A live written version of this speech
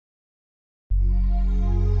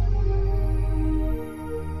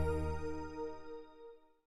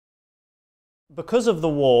Because of the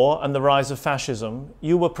war and the rise of fascism,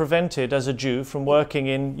 you were prevented as a Jew from working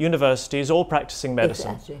in universities or practicing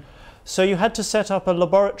medicine. Exactly. So you had to set up a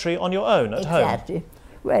laboratory on your own at home. Exactly.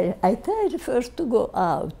 Well, I tried first to go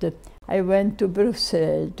out. I went to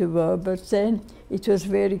Brussels to work, but then it was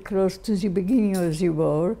very close to the beginning of the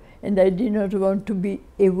war, and I did not want to be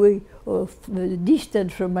away or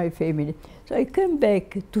distant from my family. So I came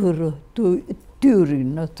back to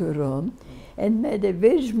Turin, not to Rome, and made a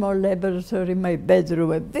very small laboratory in my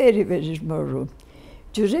bedroom, a very, very small room.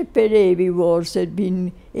 Giuseppe Levi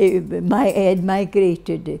had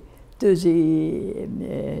migrated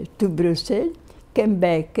to Brussels, came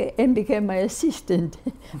back and became my assistant.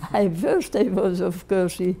 First I was, of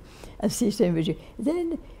course, the assistant,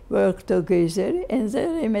 then worked together, and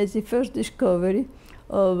then I made the first discovery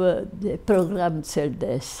of the programmed cell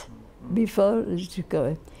death, before the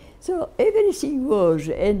discovery. So everything was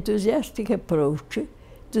enthusiastic approach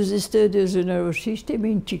to the study of the nervous system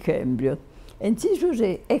in Cambridge. And this was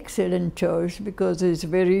an excellent choice because it's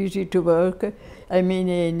very easy to work. I mean,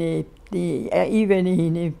 even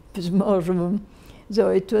in a small room. So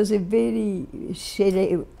it was a very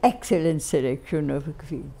excellent selection of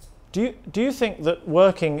fields. Do you think that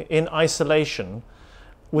working in isolation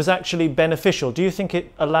was actually beneficial? Do you think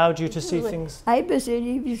it allowed you to see things? I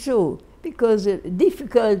believe so, because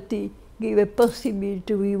difficulty gave a possibility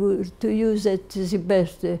to use it to the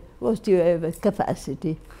best what you have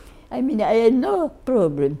capacity. I mean, I had no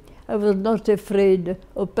problem. I was not afraid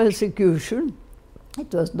of persecution.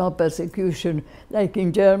 It was no persecution like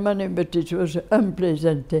in Germany, but it was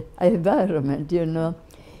unpleasant environment, you know.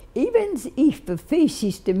 Even if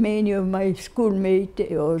fascist, many of my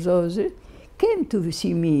schoolmates or others came to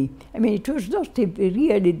see me. I mean, it was not a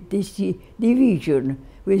really division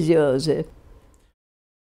with the others.